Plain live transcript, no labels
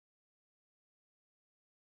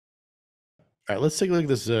All right, let's take a look at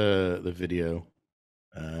this the video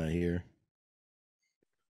here.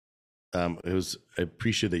 It was, I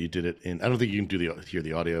appreciate that you did it in, I don't think you can hear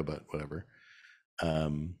the audio, but whatever.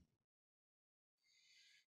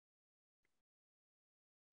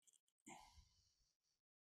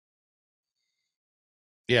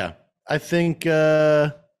 Yeah, I think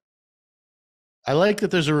I like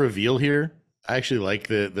that there's a reveal here. I actually like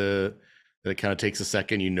the that it kind of takes a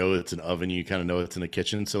second. You know it's an oven. You kind of know it's in the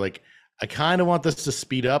kitchen. So like, I kind of want this to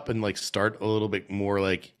speed up and like start a little bit more.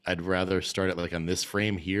 Like I'd rather start it like on this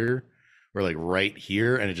frame here, or like right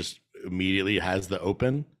here, and it just immediately has the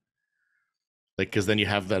open. Like, because then you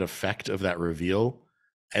have that effect of that reveal,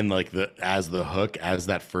 and like as the hook, as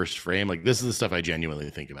that first frame. Like this is the stuff I genuinely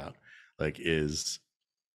think about. Like is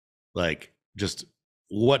like just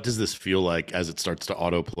what does this feel like as it starts to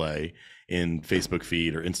autoplay in Facebook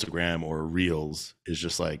feed or Instagram or Reels, is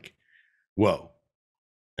just like, whoa.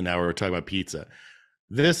 And now we're talking about pizza.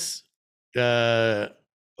 This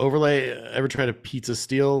overlay, ever tried a pizza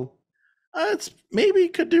steal? It's maybe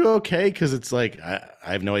could do okay because it's like I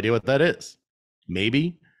have no idea what that is.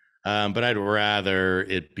 Maybe. But I'd rather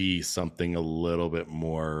it be something a little bit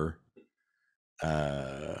more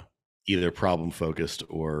either problem focused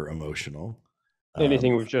or emotional.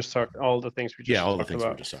 Anything we've just talked, all the things we just all the talked things about.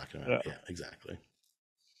 we were just talking about. Yeah, exactly.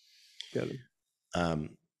 Good. And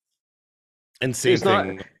same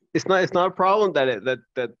thing. It's not a problem that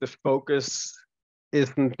the focus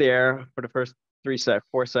isn't there for the first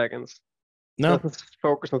 4 seconds. No, it doesn't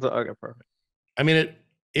focus on the okay, perfect. I mean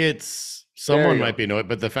it's someone might be annoyed,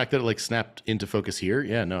 but the fact that it like snapped into focus here,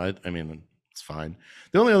 yeah, no, I mean it's fine.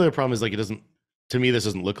 The only other problem is like it doesn't. To me, this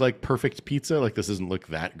doesn't look like perfect pizza. Like this doesn't look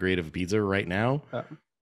that great of a pizza right now.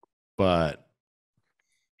 But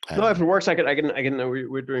no, if it works, I can.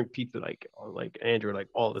 We're doing pizza like Andrew like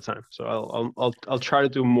all the time. So I'll try to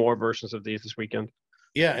do more versions of these this weekend.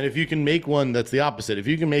 Yeah, and if you can make one that's the opposite, if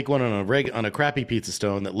you can make one on a crappy pizza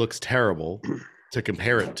stone that looks terrible to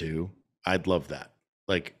compare it to, I'd love that.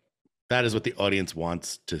 Like that is what the audience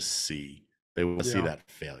wants to see. They want to see that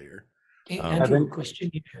failure. Hey, Andrew,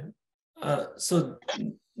 question here. So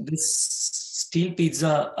this steel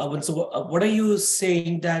pizza oven. So what are you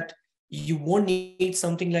saying, that you won't need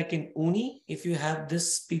something like an uni if you have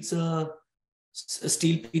this steel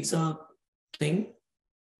pizza thing?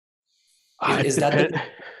 Is that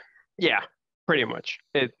yeah, pretty much.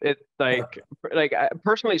 It's like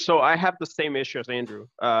personally. So I have the same issue as Andrew.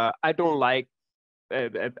 I don't like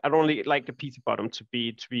the pizza bottom to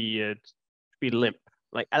be limp.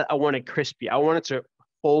 Like I want it crispy. I want it to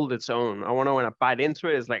hold its own. I want to when I bite into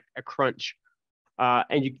it, it's like a crunch.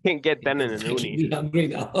 And you can't get that in an uni. You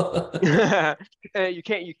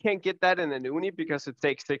can't get that in an uni because it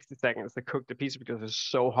takes 60 seconds to cook the pizza because it's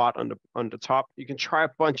so hot on the top. You can try a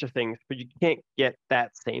bunch of things, but you can't get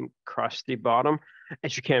that same crusty bottom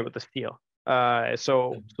as you can with the steel.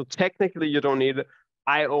 So technically you don't need it.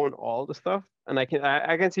 I own all the stuff, and I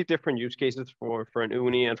can see different use cases for an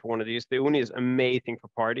uni and for one of these. The uni is amazing for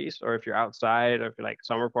parties, or if you're outside, or if you're like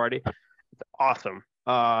summer party, it's awesome.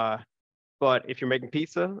 But if you're making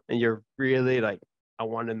pizza and you're really like, I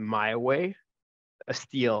want it my way, a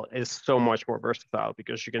steel is so much more versatile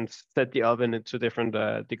because you can set the oven into different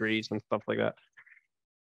degrees and stuff like that.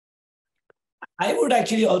 I would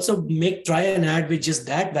actually also try and add with just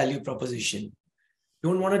that value proposition.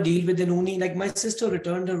 Don't want to deal with an uni. Like my sister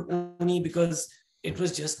returned her uni because it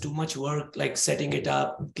was just too much work, like setting it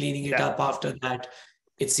up, cleaning it up after that.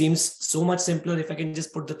 It seems so much simpler if I can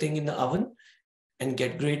just put the thing in the oven and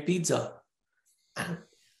get great pizza.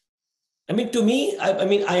 I mean, to me,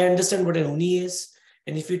 I understand what an uni is.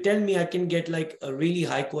 And if you tell me I can get like a really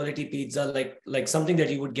high quality pizza, like something that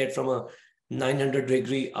you would get from a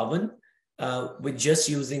 900-degree oven with just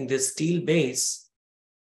using this steel base,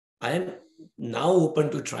 I am now open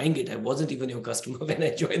to trying it. I wasn't even your customer when I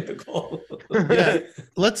joined the call. Yeah,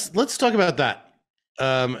 let's talk about that.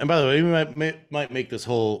 And by the way, we might make this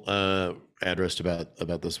whole address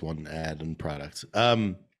about this one ad and product.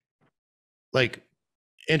 Like,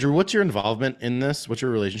 Andrew, what's your involvement in this? What's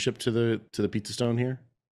your relationship to the pizza stone here,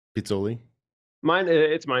 Pizzoli? Mine,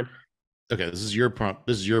 it's mine. Okay, this is your prompt.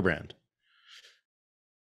 This is your brand.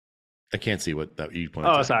 I can't see what that you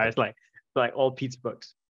pointed. Oh, sorry, it's like old pizza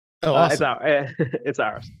books. Oh, awesome. It's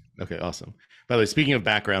ours. Okay, awesome. By the way, speaking of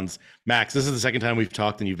backgrounds, Max, this is the second time we've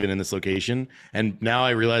talked and you've been in this location, and now I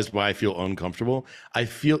realized why I feel uncomfortable. I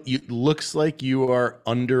feel it looks like you are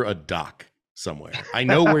under a dock somewhere. I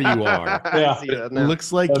know where you are. Yeah. I see that It now.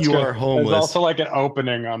 looks like That's you good. are homeless. There's also like an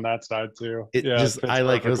opening on that side too. It yeah, just, it fits I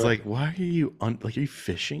was perfectly. like, why are you like, are you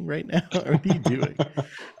fishing right now? What are you doing?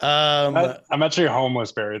 I'm actually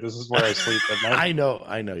homeless, Barry. This is where I sleep at night.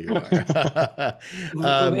 I know you are.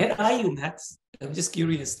 Where are you, Max? I'm just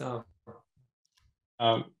curious now.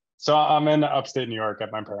 So I'm in upstate New York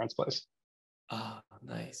at my parents' place. Ah,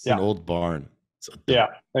 nice. It's an old barn. Yeah,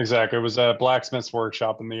 exactly. It was a blacksmith's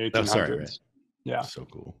workshop in the 1800s. Oh, sorry, right. Yeah. So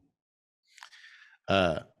cool.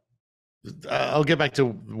 I'll get back to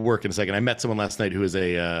work in a second. I met someone last night who is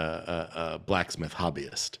a blacksmith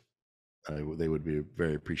hobbyist. They would be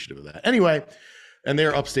very appreciative of that. Anyway, and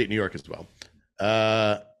they're upstate New York as well.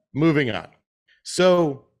 Moving on.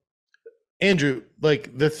 So, Andrew,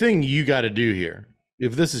 like the thing you got to do here,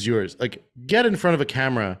 if this is yours, like get in front of a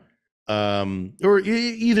camera, or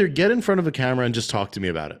either get in front of a camera and just talk to me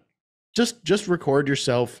about it. Just record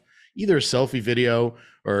yourself, either a selfie video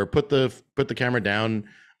or put the camera down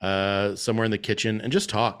somewhere in the kitchen and just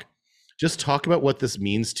talk. Just talk about what this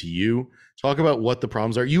means to you. Talk about what the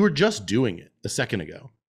problems are. You were just doing it a second ago.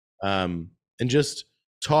 And just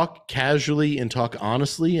talk casually and talk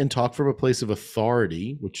honestly and talk from a place of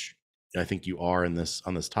authority, which I think you are on this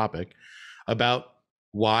topic, about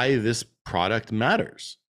why this product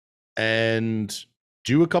matters. And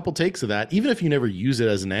do a couple takes of that, even if you never use it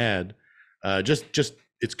as an ad. Just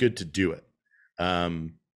it's good to do it.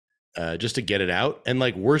 Just to get it out. And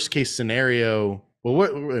like worst case scenario,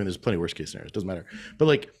 there's plenty of worst case scenarios, doesn't matter. But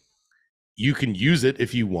like you can use it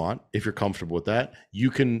if you want, if you're comfortable with that. You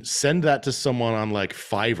can send that to someone on like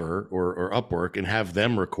Fiverr or Upwork and have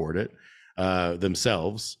them record it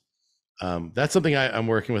themselves. That's something I'm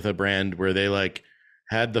working with a brand where they like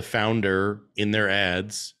had the founder in their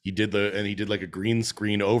ads. He did like a green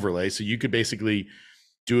screen overlay. So you could basically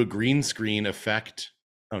do a green screen effect.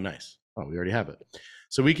 Oh, nice. Oh, we already have it.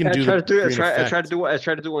 So we can I tried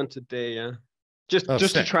to do one today. Yeah. Just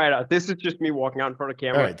to try it out. This is just me walking out in front of the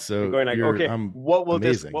camera. All right. So going like, okay, what will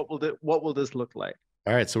this look like?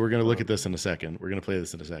 All right. So we're going to look at this in a second. We're going to play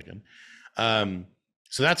this in a second.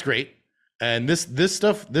 So that's great. And this is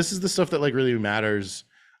the stuff that like really matters.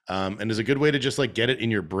 And is a good way to just like get it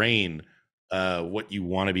in your brain, what you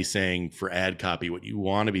want to be saying for ad copy, what you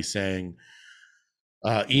want to be saying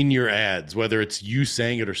in your ads, whether it's you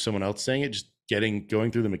saying it or someone else saying it. Just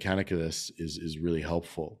going through the mechanic of this is really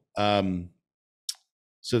helpful.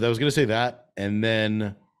 So I was going to say that, and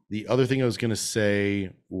then the other thing I was going to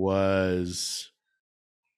say was,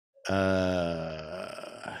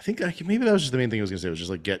 I think maybe that was just the main thing I was going to say. Was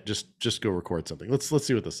just like just go record something. Let's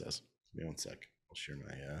see what this says. Give me one sec. I'll share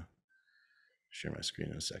my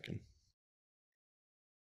screen in a second.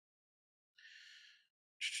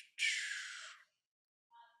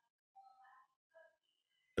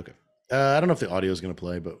 Okay. I don't know if the audio is going to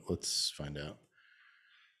play, but let's find out.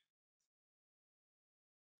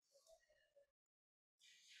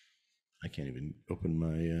 I can't even open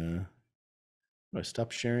my, I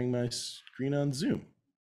stopped sharing my screen on Zoom.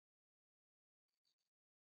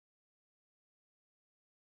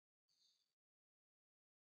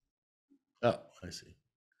 Oh, I see.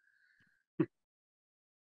 Can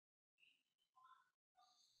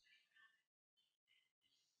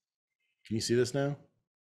you see this now?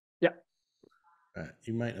 Yeah. All right.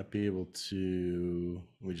 You might not be able to,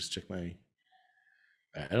 let me just check my,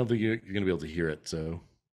 I don't think you're going to be able to hear it. So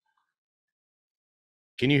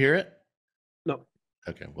can you hear it? No.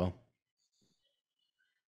 Okay. Well,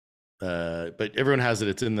 but everyone has it.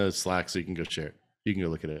 It's in the Slack, so you can go share it. You can go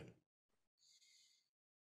look at it.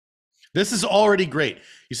 This is already great.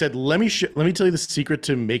 You said, let me tell you the secret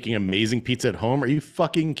to making amazing pizza at home. Are you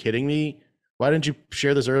fucking kidding me? Why didn't you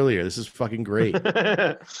share this earlier? This is fucking great.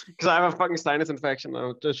 Because I have a fucking sinus infection.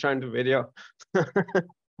 I'm just trying to video.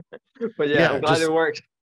 But yeah, I'm glad it worked.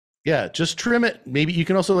 Yeah, just trim it. Maybe you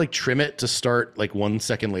can also like trim it to start like 1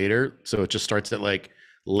 second later. So it just starts at like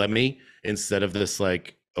Lemmy instead of this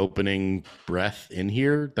like opening breath in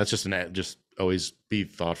here. That's just always be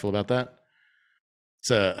thoughtful about that.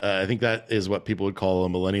 So I think that is what people would call a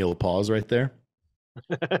millennial pause right there.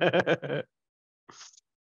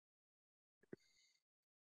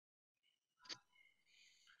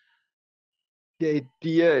 The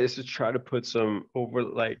idea is to try to put some over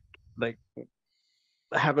like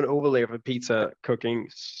have an overlay of a pizza cooking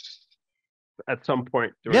at some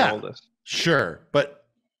point during all this. Sure, but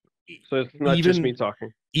so it's not just me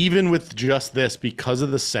talking. Even with just this, because of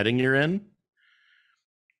the setting you're in,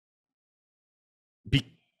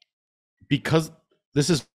 because this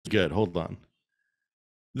is good. Hold on,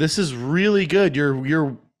 this is really good.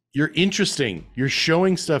 You're interesting. You're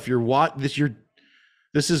showing stuff.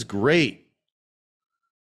 This is great.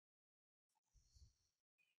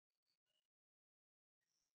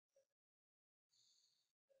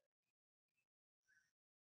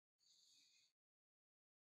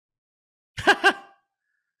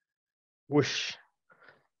 Whoosh.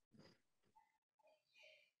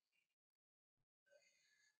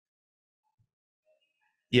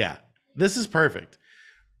 Yeah, this is perfect.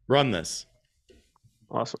 Run this.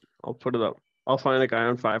 Awesome. I'll put it up. I'll find a guy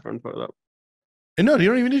on Fiverr and put it up. And no, you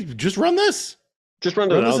don't even need to just run this. Just run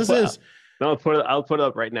Run it. this as is. No, I'll put it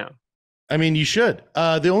up right now. I mean, you should.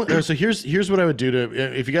 So here's what I would do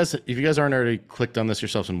to if you guys aren't already clicked on this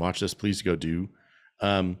yourselves and watch this, please go do.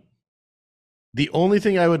 The only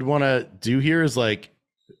thing I would want to do here is like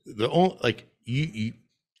you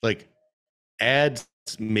add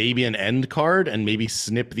maybe an end card and maybe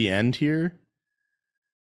snip the end here.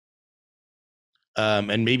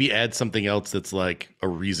 And maybe add something else that's like a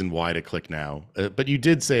reason why to click now. But you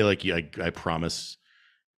did say like, I promise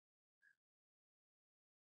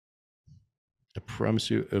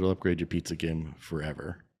you it'll upgrade your pizza game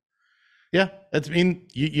forever. Yeah, that's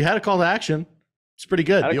you had a call to action. It's pretty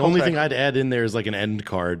good. The only thing I'd add in there is like an end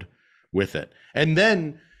card with it. And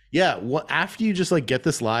then, after you just like get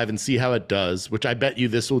this live and see how it does, which I bet you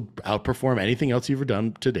this will outperform anything else you've ever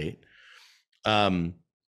done to date.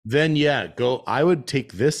 Then I would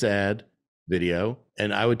take this ad video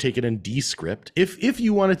and I would take it in Descript. If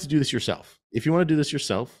you wanted to do this yourself,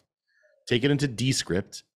 take it into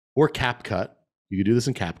Descript or CapCut. You could do this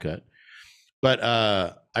in CapCut. But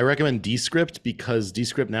I recommend Descript because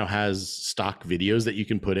Descript now has stock videos that you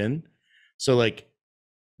can put in. So like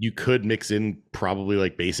you could mix in probably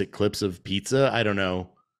like basic clips of pizza. I don't know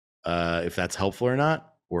if that's helpful or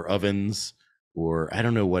not, or ovens, or I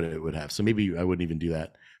don't know what it would have. So maybe I wouldn't even do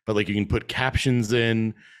that. But like you can put captions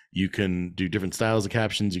in, you can do different styles of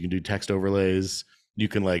captions, you can do text overlays, you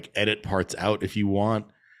can like edit parts out if you want.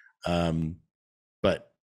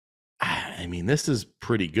 But I mean, this is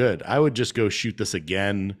pretty good. I would just go shoot this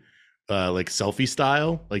again, like selfie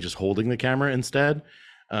style, like just holding the camera instead,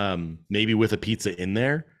 maybe with a pizza in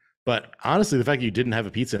there. But honestly, the fact that you didn't have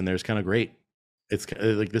a pizza in there is kind of great. It's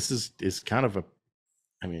like, this is kind of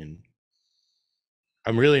I'm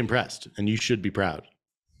really impressed and you should be proud.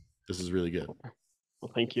 This is really good.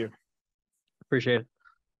 Well, thank you. Appreciate it.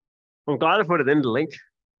 I'm glad I put it in the link.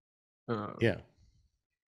 Yeah.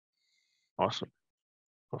 Awesome.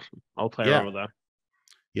 I'll play around with that.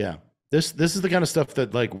 Yeah. This is the kind of stuff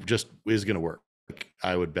that like just is going to work.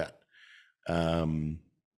 I would bet.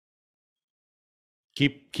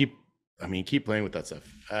 Keep playing with that stuff.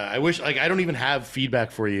 I wish I don't even have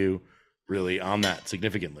feedback for you really on that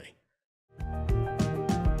significantly.